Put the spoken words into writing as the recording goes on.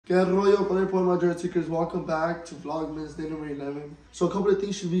Que rollo con el por my dirt seekers. Welcome back to Vlogmas day number 11. So a couple of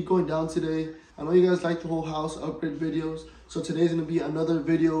things should be going down today. I know you guys like the whole house upgrade videos, so today's gonna be another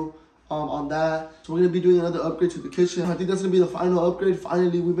video on that. So we're gonna be doing another upgrade to the kitchen. I think that's gonna be the final upgrade.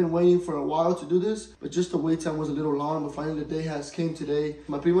 Finally, we've been waiting for a while to do this, but just the wait time was a little long, but finally the day has came today.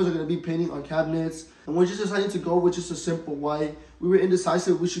 My people are gonna be painting our cabinets, and we're just deciding to go with just a simple white. We were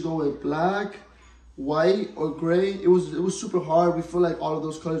indecisive if we should go with black, white, or gray. It was super hard. We feel like all of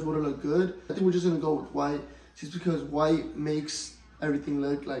those colors would have looked good. I think we're just gonna go with white, just because white makes everything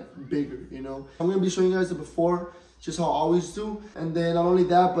look like bigger, you know. I'm gonna be showing you guys the before, just how I always do. And then not only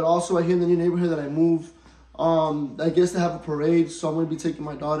that, but also right here in the new neighborhood that I move, I guess they have a parade, so I'm gonna be taking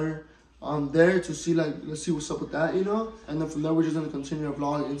my daughter there to see, like, let's see what's up with that, you know. And then from there we're just gonna continue our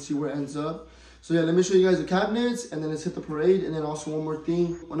vlog and see where it ends up. So yeah, let me show you guys the cabinets, and then let's hit the parade. And then also one more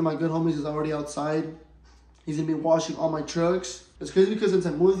thing, one of my good homies is already outside. He's gonna be washing all my trucks. It's crazy because since I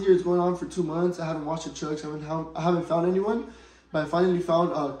moved here, it's going on for 2 months. I haven't washed the trucks. I haven't found anyone, but I finally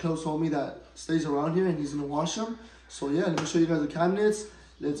found a close homie that stays around here, and he's gonna wash them. So yeah, let me show you guys the cabinets.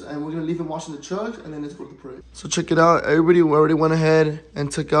 And we're gonna leave him washing the trucks, and then let's go to the parade. So check it out. Everybody already went ahead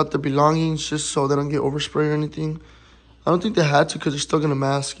and took out their belongings just so they don't get overspray or anything. I don't think they had to because they're still gonna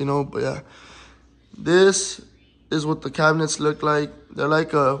mask, you know. But yeah. This is what the cabinets look like. They're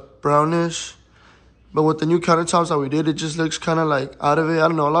like a brownish, but with the new countertops that we did, it just looks kind of like out of it. I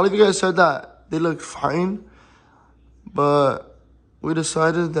don't know. A lot of you guys said that they look fine, but we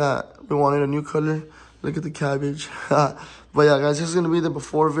decided that we wanted a new color. Look at the cabbage. But yeah, guys, this is going to be the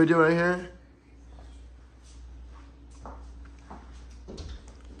before video right here.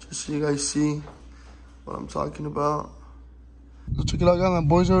 Just so you guys see what I'm talking about. So check it out, guys. My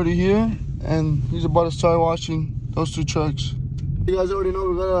boy's already here, and he's about to start washing those 2 trucks. You guys already know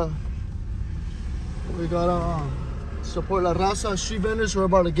we gotta support La Raza street vendors. So we're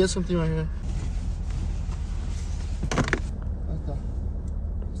about to get something right here.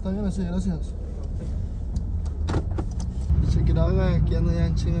 Está bien así, gracias. Check it out, guys. Aquí ando ya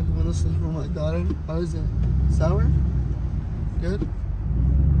en chinga comiéndose from my daughter. How is it? Sour? Good?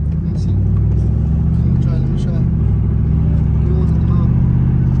 Let me see. Let me try.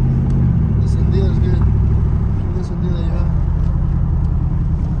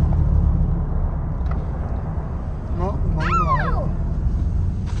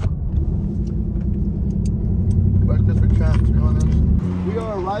 We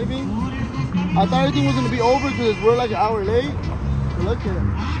are arriving. I thought everything was going to be over because we're like an hour late. But look at it.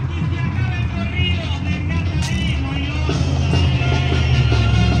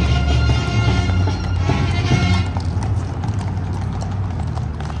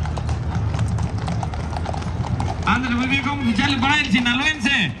 Ándale, muy bien, vamos a echarle para el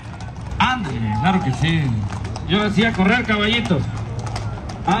sinaloense. Ándale, claro que sí. Yo decía correr, caballitos.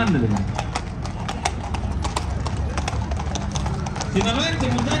 Ándale. Sinaloense,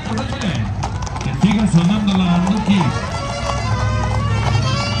 muchachos, ándale. Que siga sonando la banduki.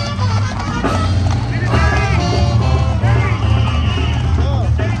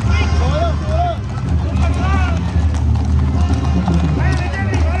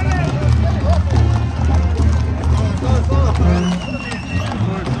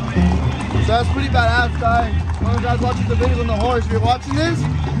 That's pretty badass, guys. One of the guys watching the videos on the horse. If you're watching this,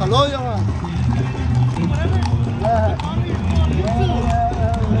 hello, Johan. Yeah.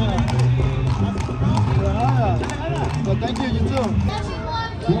 Well, thank you, you too.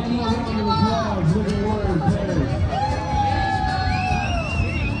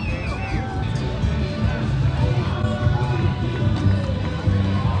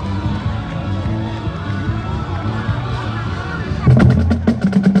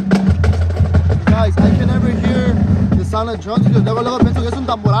 Guys, I can never hear the sound of drums because luego pienso que es un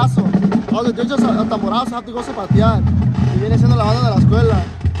tamborazo. All the DJs are tamborazos have to go zapatear. Y viene siendo la banda de la escuela.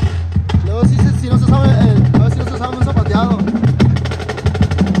 Luego si no se sabe, a ver si no se sabe un zapateado.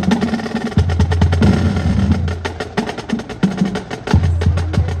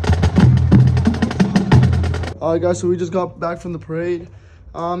 Alright guys, so we just got back from the parade.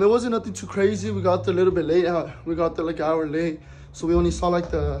 It wasn't nothing too crazy. We got there a little bit late. We got there like an hour late. So we only saw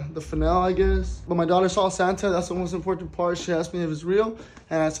like the finale, I guess. But my daughter saw Santa. That's the most important part. She asked me if it's real,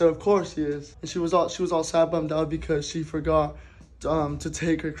 and I said, of course he is. And she was all sad, bummed out because she forgot to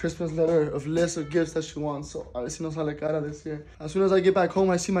take her Christmas letter of list of gifts that she wants. So a ver si no sale cara this year. As soon as I get back home,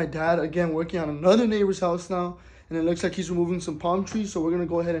 I see my dad again working on another neighbor's house now, and it looks like he's removing some palm trees. So we're gonna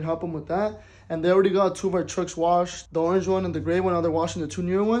go ahead and help him with that. And they already got 2 of our trucks washed, the orange one and the gray one. Now they're washing the 2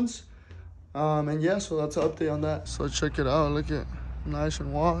 newer ones. And yeah, so that's an update on that. So check it out, look at nice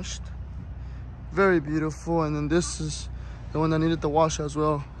and washed, very beautiful. And then this is the one that needed the wash as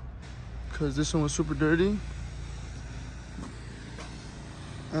well. because this one was super dirty.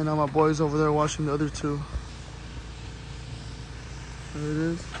 And now my boy's over there washing the other two. There it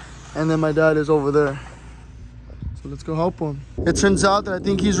is. And then my dad is over there. So let's go help him. It turns out that I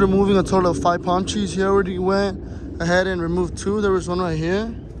think he's removing a total of 5 palm trees. He already went ahead and removed 2. There was one right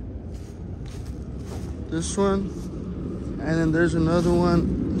here. This one. And then there's another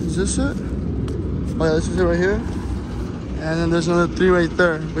one. Is this it? Oh yeah, this is it right here. And then there's another 3 right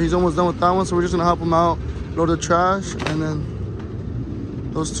there. But he's almost done with that one, so we're just gonna help him out, load the trash, and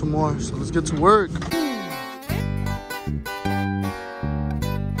then those 2 more. So let's get to work.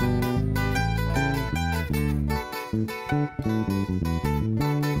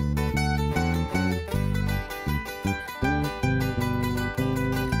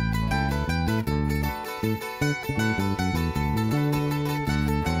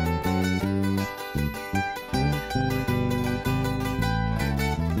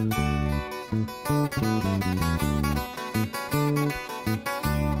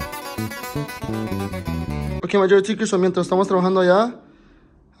 Ok, my dear Tweekers, so mientras estamos trabajando allá,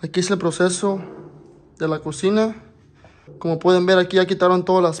 aquí es el proceso de la cocina. Como pueden ver, aquí ya quitaron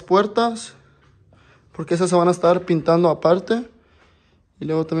todas las puertas, porque esas se van a estar pintando aparte. Y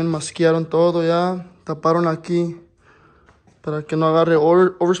luego también masquearon todo ya, taparon aquí para que no agarre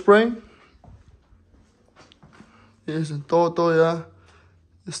overspray. Y todo ya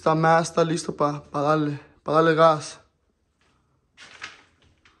está más, está listo para darle gas.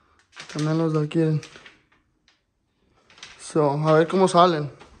 También los de aquí. So, a ver cómo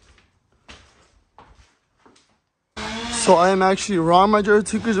salen. So I am actually wrong, my dear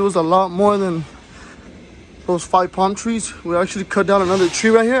Tweekers. It was a lot more than those 5 palm trees. We actually cut down another tree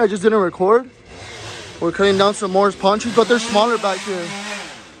right here. I just didn't record. We're cutting down some more palm trees, but they're smaller back here.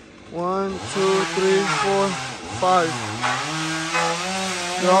 1, 2, 3, 4, 5.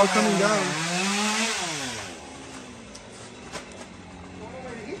 They're all coming down.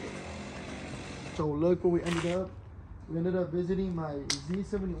 So look where we ended up. We ended up visiting my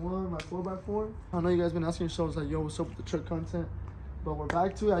Z71, my 4x4. I know you guys been asking yourselves like, yo, what's up with the truck content? But we're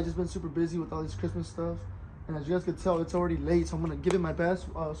back to it. I just been super busy with all this Christmas stuff. And as you guys can tell, it's already late, so I'm gonna give it my best.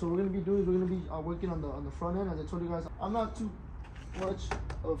 So what we're gonna be doing is we're gonna be working on the front end. As I told you guys, I'm not too much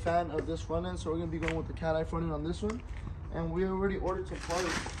of a fan of this front end, so we're gonna be going with the cat eye front end on this one. And we already ordered some parts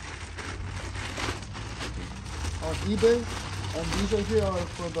on eBay. And these right here are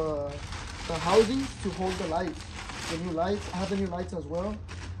for the housing to hold the lights. The new lights. I have the new lights as well.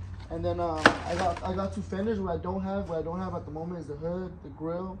 And then I got 2 fenders. What I don't have at the moment is the hood, the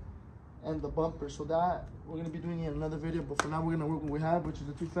grill, and the bumper. So that we're gonna be doing in another video. But for now, we're gonna work what we have, which is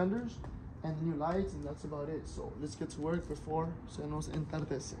the 2 fenders and the new lights, and that's about it. So let's get to work before se nos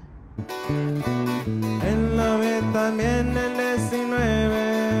entardece. En la B también el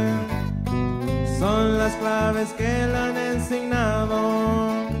 19 son las claves que le han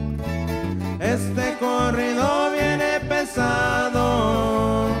enseñado. Este corrido viene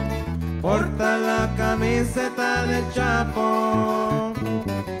pesado, porta la camiseta del Chapo,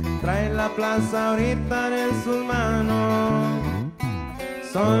 trae la plaza ahorita en sus manos,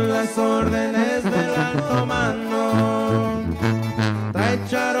 son las órdenes del alto mando, trae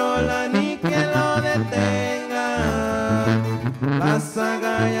charola ni que lo detenga, las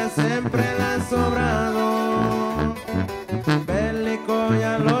agallas siempre le han sobrado, bélico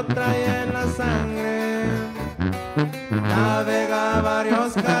ya lo trae en la sangre, navega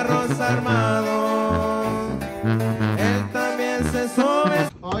varios carros armados, él también se sube.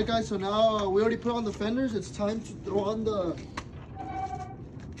 Alright guys, so now we already put on the fenders. It's time to throw on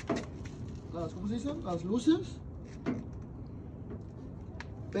 ¿cómo se dice? Las luces.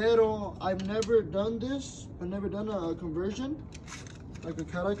 Pero I've never done this. I've never done a conversion, like a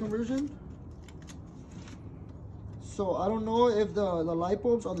cat eye conversion. So I don't know if the light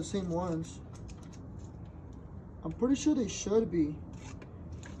bulbs are the same ones. I'm pretty sure they should be.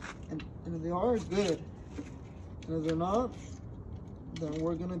 And if they are, good. And if they're not, then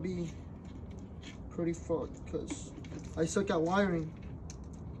we're gonna be pretty fucked because I suck at wiring.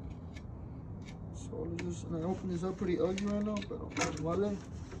 So and I open this up pretty ugly right now, pero vale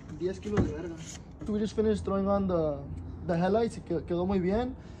 10 kilos de verga. We just finished throwing on the headlights. Quedó muy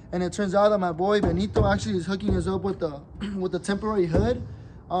bien. And it turns out that my boy Benito actually is hooking us up with the temporary hood.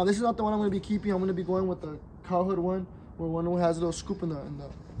 This is not the one I'm gonna be keeping. I'm gonna be going with the cow hood one, where one has a little scoop in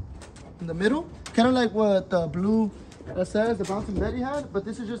the middle, kind of like what the blue that says the bouncing Betty had. But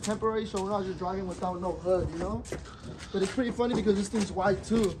this is just temporary, so we're not just driving without no hood, you know. But it's pretty funny because this thing's white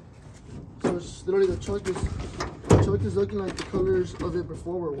too. So it's literally the truck is looking like the colors of it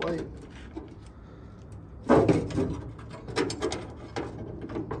before were white.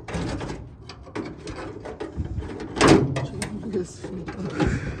 this.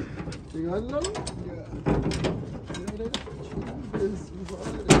 You got it, Lalo? Yeah. This.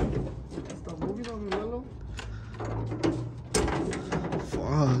 Stop moving on me, Lalo.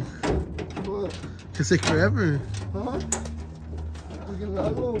 Fuck. What? Can take forever. Huh?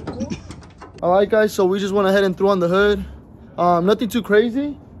 Alright guys, so we just went ahead and threw on the hood. Nothing too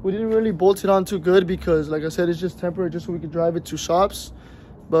crazy. We didn't really bolt it on too good because, like I said, it's just temporary, just so we could drive it to shops.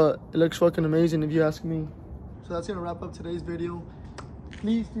 But it looks fucking amazing if you ask me. So that's gonna wrap up today's video.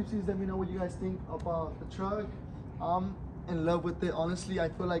 Please let me know what you guys think about the truck. I'm in love with it. Honestly, I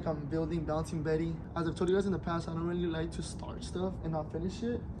feel like I'm building Bouncing Betty. As I've told you guys in the past, I don't really like to start stuff and not finish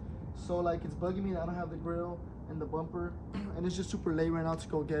it. So like, it's bugging me that I don't have the grill and the bumper, and it's just super late right now to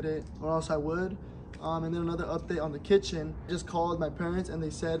go get it, or else I would. And then another update on the kitchen. I just called my parents and they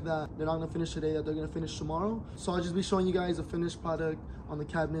said that they're not gonna finish today, that they're gonna finish tomorrow. So I'll just be showing you guys a finished product on the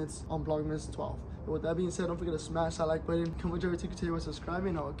cabinets on VLOGMAS 12. But with that being said, don't forget to smash that like button, comment, share, take a subscribe,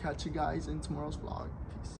 and I'll catch you guys in tomorrow's vlog. Peace.